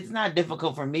it's not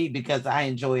difficult for me because I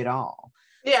enjoy it all.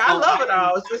 Yeah, so I love it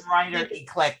all. It's just writer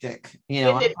eclectic,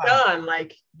 getting it done.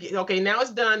 Like, okay, now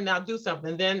it's done. Now do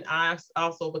something. And then I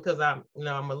also, because I'm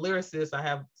a lyricist, I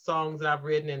have songs that I've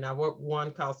written, and I wrote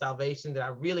one called Salvation that I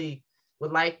really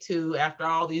would like to, after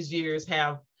all these years,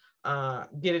 have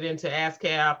get it into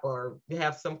ASCAP or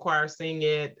have some choir sing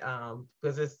it,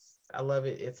 because I love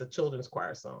it. It's a children's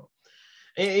choir song.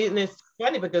 And it's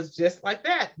funny because just like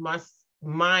that,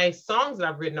 my songs that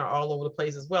I've written are all over the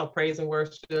place as well. Praise and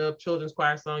worship, children's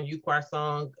choir song, youth choir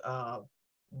song,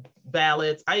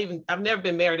 ballads. I've never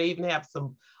been married. I even have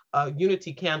some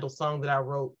Unity Candle song that I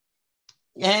wrote.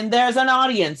 And there's an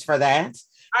audience for that.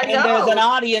 I know. And there's an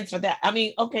audience for that.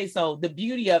 Okay, so the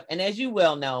beauty of, and as you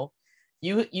well know,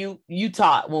 you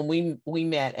taught when we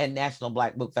met at National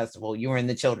Black Book Festival. You were in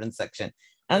the children's section.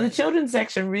 And the children's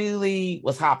section really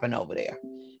was hopping over there.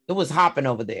 It was hopping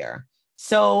over there.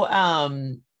 So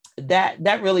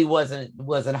that really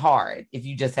wasn't hard if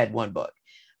you just had one book.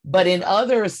 But in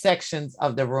other sections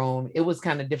of the room, it was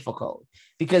kind of difficult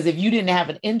because if you didn't have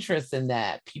an interest in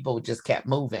that, people just kept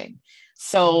moving.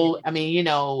 So,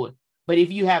 but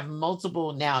if you have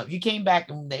multiple, now, if you came back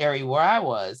in the area where I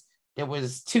was, there were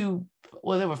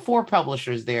 4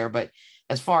 publishers there, but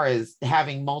as far as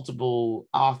having multiple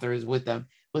authors with them,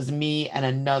 was me and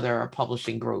another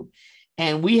publishing group.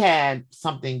 And we had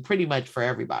something pretty much for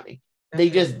everybody. They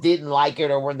just didn't like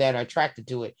it or weren't that attracted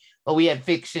to it. But we had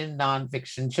fiction,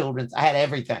 nonfiction, children's. I had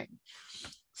everything.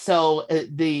 So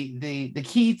the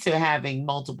key to having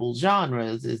multiple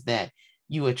genres is that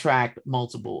you attract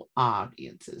multiple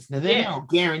audiences. Now, there are no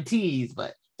guarantees,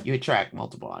 but you attract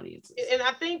multiple audiences. And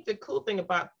I think the cool thing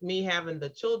about me having the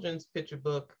children's picture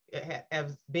book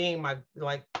as being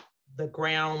the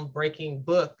groundbreaking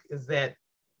book is that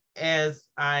as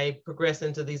I progress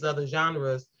into these other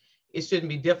genres, it shouldn't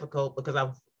be difficult because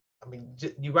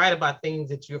you write about things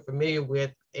that you're familiar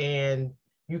with and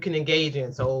you can engage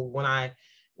in. So when I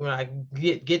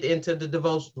get into the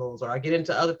devotionals or I get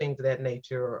into other things of that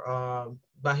nature,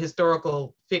 by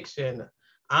historical fiction,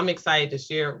 I'm excited to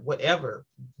share whatever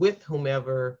with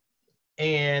whomever.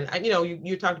 And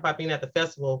you talked about being at the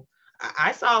festival.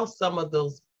 I saw some of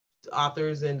those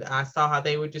authors and I saw how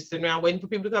they were just sitting around waiting for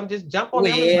people to come just jump on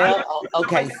them.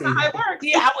 Okay. I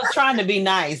was trying to be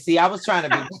nice. I'm gonna say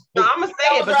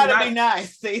it. I'm trying to be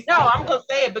nice. No, I'm gonna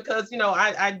say it because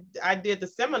I did the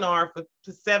seminar for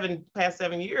past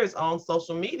 7 years on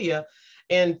social media,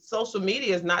 And social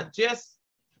media is not just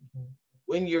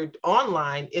when you're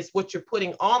online, it's what you're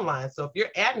putting online. So if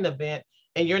you're at an event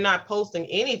and you're not posting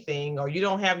anything, or you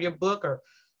don't have your book or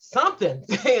something,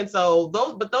 and so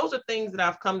those are things that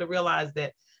I've come to realize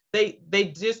that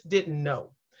they just didn't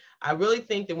know. I really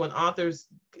think that when authors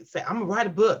say, I'm gonna write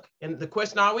a book, and the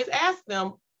question I always ask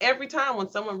them every time when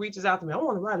someone reaches out to me, I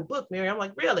want to write a book, Mary. I'm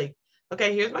like, really?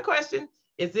 Okay, here's my question.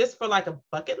 Is this for like a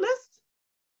bucket list?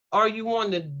 Or you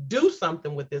want to do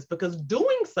something with this? Because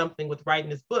doing something with writing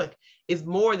this book is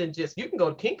more than just, you can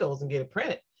go to Kinko's and get it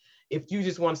printed if you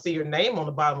just want to see your name on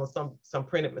the bottom of some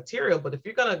printed material. But if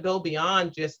you're going to go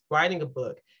beyond just writing a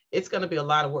book, it's going to be a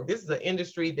lot of work. This is an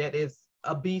industry that is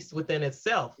a beast within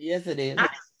itself. Yes, it is.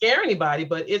 Not to scare anybody,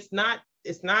 but it's not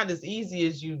as easy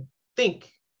as you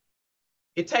think.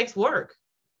 It takes work.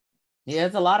 Yeah,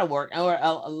 it's a lot of work.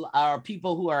 Or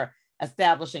people who are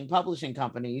establishing publishing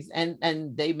companies,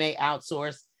 and they may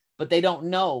outsource, but they don't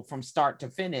know from start to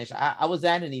finish. I was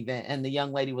at an event and the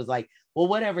young lady was like, well,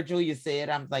 whatever Julia said,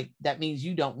 I'm like, that means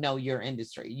you don't know your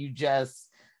industry. You just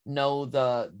know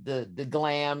the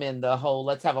glam and the whole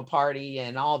let's have a party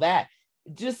and all that.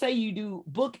 Just say you do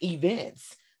book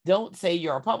events. Don't say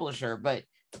you're a publisher, but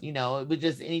it would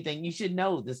just anything. You should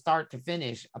know the start to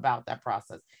finish about that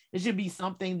process. It should be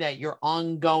something that you're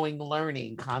ongoing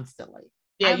learning constantly.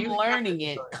 Yeah, I'm learning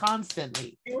it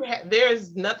constantly.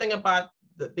 There's nothing about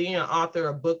being an author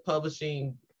or book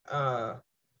publishing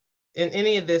in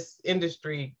any of this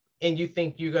industry, and you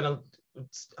think you're going to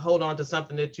hold on to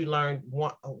something that you learned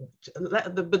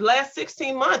the last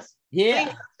 16 months.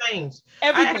 Yeah, things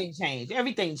have changed.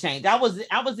 Everything changed. I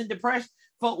was in depression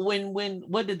for when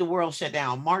what did the world shut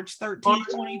down? March 13th,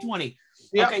 2020.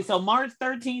 Yep. Okay, so March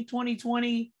 13th,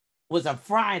 2020 was a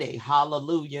Friday,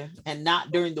 hallelujah, and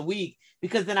not during the week,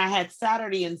 because then I had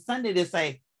Saturday and Sunday to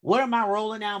say, what am I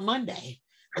rolling out Monday?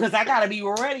 Because I got to be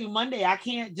ready Monday. I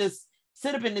can't just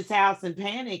sit up in this house and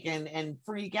panic and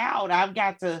freak out. I've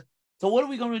got to, so what are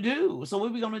we going to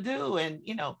do? And,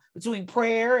 between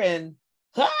prayer and,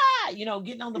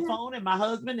 getting on the phone and my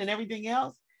husband and everything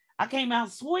else, I came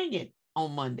out swinging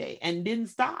on Monday and didn't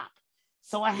stop.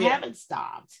 So I haven't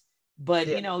stopped. But,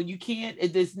 you can't,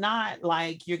 it's not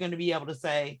like you're going to be able to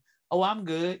say, oh, I'm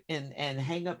good and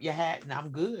hang up your hat and I'm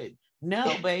good.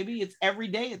 No, baby, it's every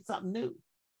day. It's something new.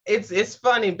 It's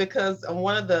funny because on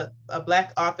one of the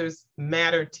Black Authors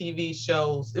Matter TV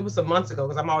shows, it was some months ago,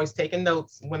 because I'm always taking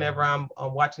notes whenever I'm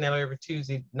watching that every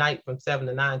Tuesday night from 7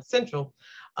 to 9 Central.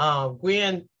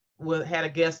 Gwen had a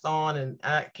guest on, and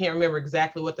I can't remember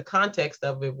exactly what the context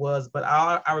of it was, but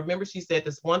I remember she said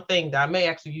this one thing that I may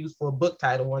actually use for a book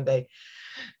title one day.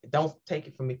 Don't take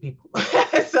it from me, people.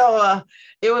 So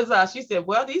it was, she said,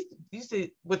 well, these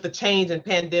with the change in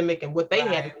pandemic and what they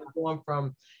had to do going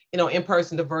from,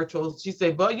 in-person to virtual, she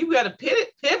said, well, you got to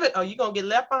pivot or you're going to get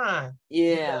left behind.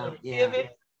 Yeah.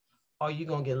 Pivot or you're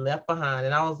going to get left behind.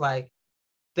 And I was like,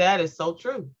 that is so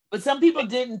true. But some people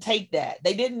didn't take that.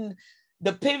 They didn't.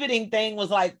 The pivoting thing was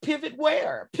like, pivot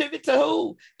where? Pivot to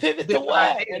who? Pivot to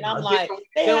what? And I'm like,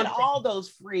 they had all those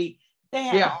free. They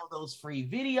had all those free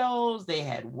videos. They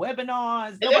had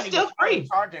webinars. Nobody was free.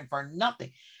 Charging for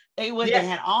nothing. They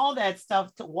had all that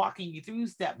stuff to walking you through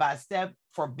step by step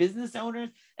for business owners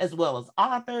as well as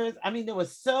authors. I mean, there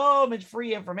was so much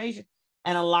free information,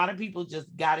 and a lot of people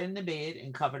just got into bed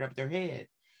and covered up their head.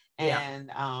 And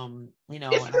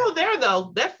it's still there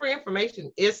though. That free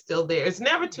information is still there. It's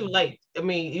never too late. I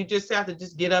mean, you just have to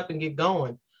just get up and get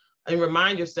going, and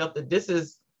remind yourself that this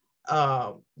is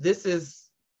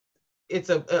it's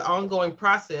an ongoing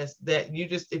process that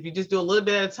if you just do a little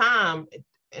bit at a time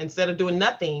instead of doing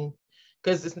nothing,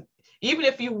 because even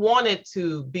if you wanted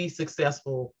to be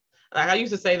successful, like I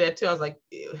used to say that too. I was like,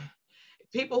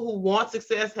 people who want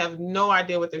success have no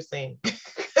idea what they're saying.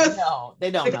 No,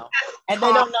 they don't know, and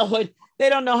they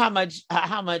don't know how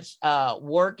much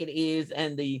work it is,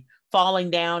 and the falling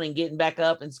down and getting back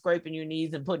up and scraping your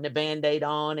knees and putting a Band-Aid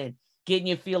on and getting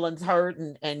your feelings hurt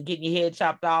and getting your head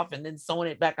chopped off and then sewing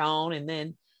it back on, and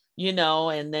then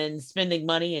and then spending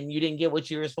money and you didn't get what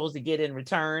you were supposed to get in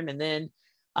return, and then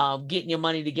getting your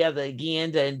money together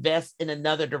again to invest in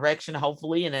another direction,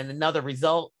 hopefully, and then another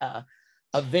result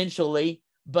eventually.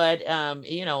 But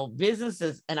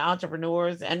businesses and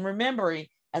entrepreneurs, and remembering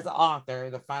as an author,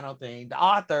 the final thing, the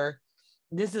author,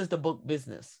 this is the book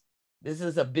business. This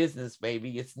is a business,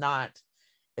 baby. It's not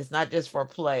just for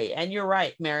play. And you're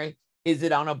right, Mary. Is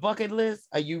it on a bucket list?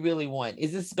 Or you really want?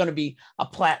 Is this going to be a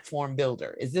platform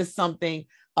builder? Is this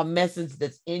a message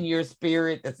that's in your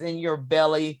spirit, that's in your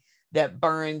belly, that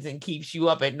burns and keeps you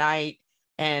up at night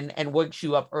and wakes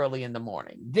you up early in the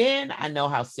morning? Then I know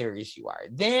how serious you are.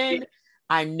 Then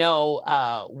I know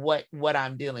what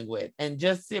I'm dealing with. And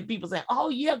just see people saying, oh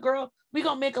yeah, girl, we're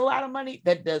gonna make a lot of money.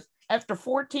 That does after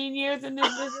 14 years in this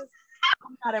business,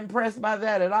 I'm not impressed by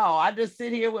that at all. I just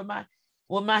sit here with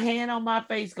my hand on my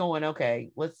face going,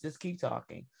 okay, let's just keep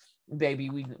talking. Baby,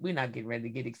 we're not getting ready to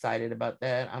get excited about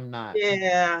that. I'm not.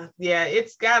 Yeah,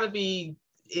 it's gotta be,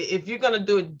 if you're gonna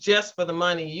do it just for the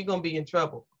money, you're gonna be in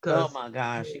trouble. Oh Because my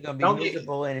gosh, you're gonna be don't get,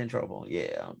 miserable and in trouble.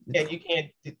 Yeah. yeah, you can't,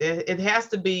 it has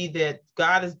to be that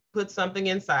God has put something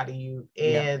inside of you,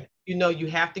 Yeah. and you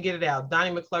have to get it out.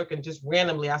 Donnie McClurkin, just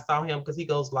randomly, I saw him because he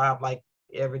goes live like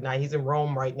every night. He's in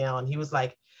Rome right now, and he was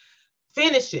like,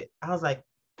 finish it. I was like,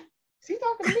 is he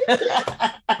talking to me?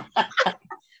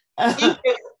 He can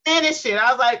finish it.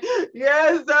 I was like,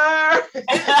 yes, sir.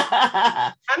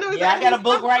 I know exactly. Yeah, I got a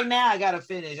book right now. I gotta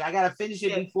finish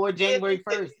it before January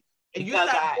 1st. Because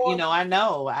I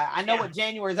know what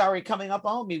January is already coming up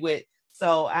on me with.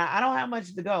 So I don't have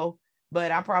much to go,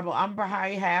 but I'm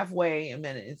probably halfway. I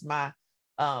mean, it's my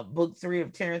book 3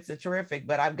 of Terrence the Terrific,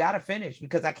 but I've got to finish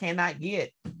because I can't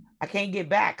get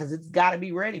back because it's got to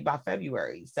be ready by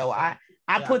February. So I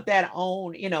put that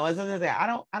on, as I said, I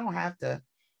don't have to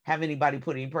have anybody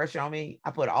putting pressure on me.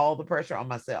 I put all the pressure on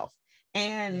myself.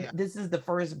 And this is the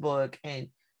first book, and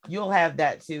you'll have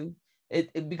that too.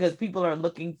 Because people are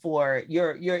looking for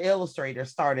your illustrator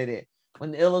started it.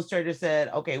 When the illustrator said,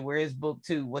 okay, where is book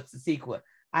 2? What's the sequel?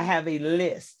 I have a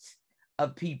list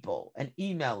of people, an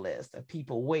email list of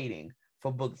people waiting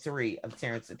for book 3 of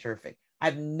Terrence the Terrific.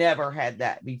 I've never had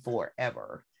that before,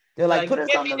 ever. They're like, put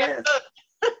us on the list.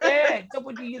 Yeah,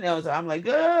 so I'm like,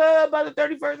 by the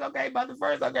 31st, okay, by the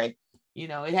 1st, okay.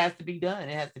 It has to be done.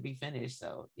 It has to be finished.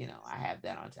 So, I have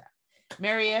that on tap.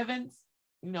 Mary Evans,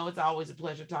 it's always a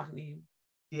pleasure talking to you.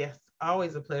 Yes,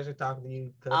 always a pleasure talking to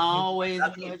you. Always a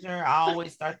pleasure. I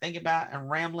always start thinking about and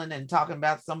rambling and talking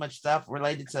about so much stuff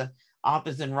related to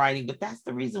authors and writing, but that's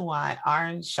the reason why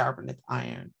iron sharpeneth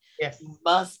iron. Yes. You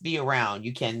must be around.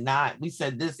 You cannot, we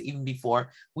said this even before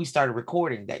we started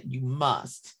recording, that you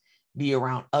must be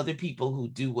around other people who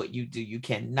do what you do. You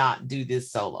cannot do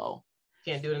this solo.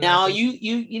 Can't do it now.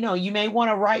 You may want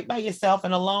to write by yourself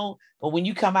and alone, but when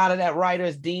you come out of that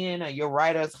writer's den or your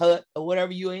writer's hut or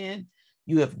whatever you're in,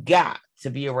 you have got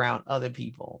to be around other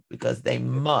people because they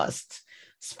must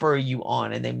spur you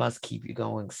on and they must keep you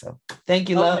going. So thank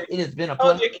you, love. It has been a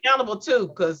pleasure. Hold you accountable too,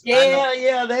 because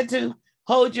that too.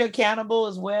 Hold you accountable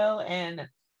as well, and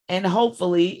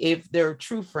hopefully, if they're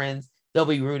true friends, they'll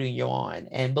be rooting you on.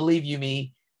 And believe you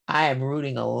me, I am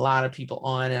rooting a lot of people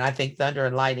on, and I think Thunder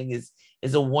and Lightning is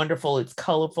a wonderful. It's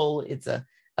colorful. It's a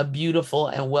beautiful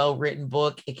and well-written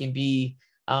book. It can be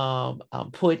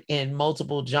put in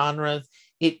multiple genres.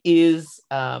 It is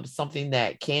something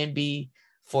that can be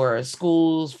for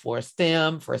schools, for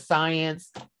STEM, for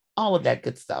science, all of that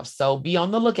good stuff. So be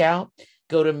on the lookout.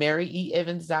 Go to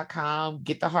MaryEEvans.com,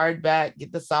 get the hardback,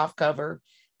 get the soft cover,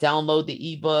 download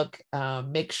the ebook,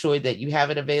 make sure that you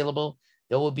have it available.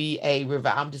 There will be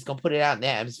I'm just going to put it out in the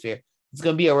atmosphere. It's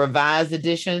going to be a revised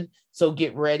edition. So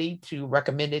get ready to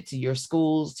recommend it to your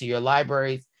schools, to your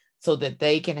libraries, so that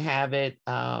they can have it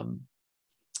and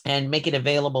make it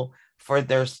available for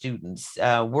their students.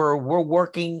 We're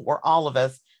working, all of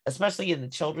us, especially in the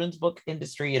children's book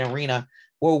industry and arena,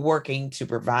 we're working to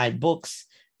provide books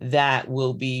that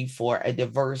will be for a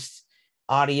diverse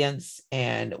audience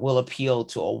and will appeal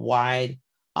to a wide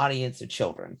audience of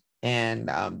children. And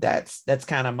that's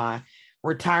kind of my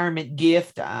retirement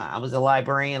gift. I was a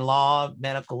librarian, law,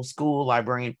 medical school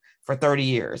librarian for 30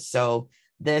 years. So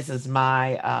this is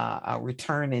my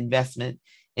return investment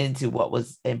into what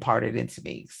was imparted into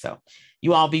me. So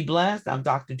you all be blessed. I'm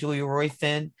Dr. Julia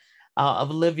Royston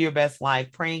of Live Your Best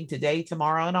Life, praying today,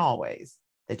 tomorrow, and always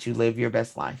that you live your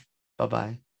best life.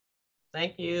 Bye-bye.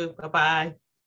 Thank you. Bye-bye.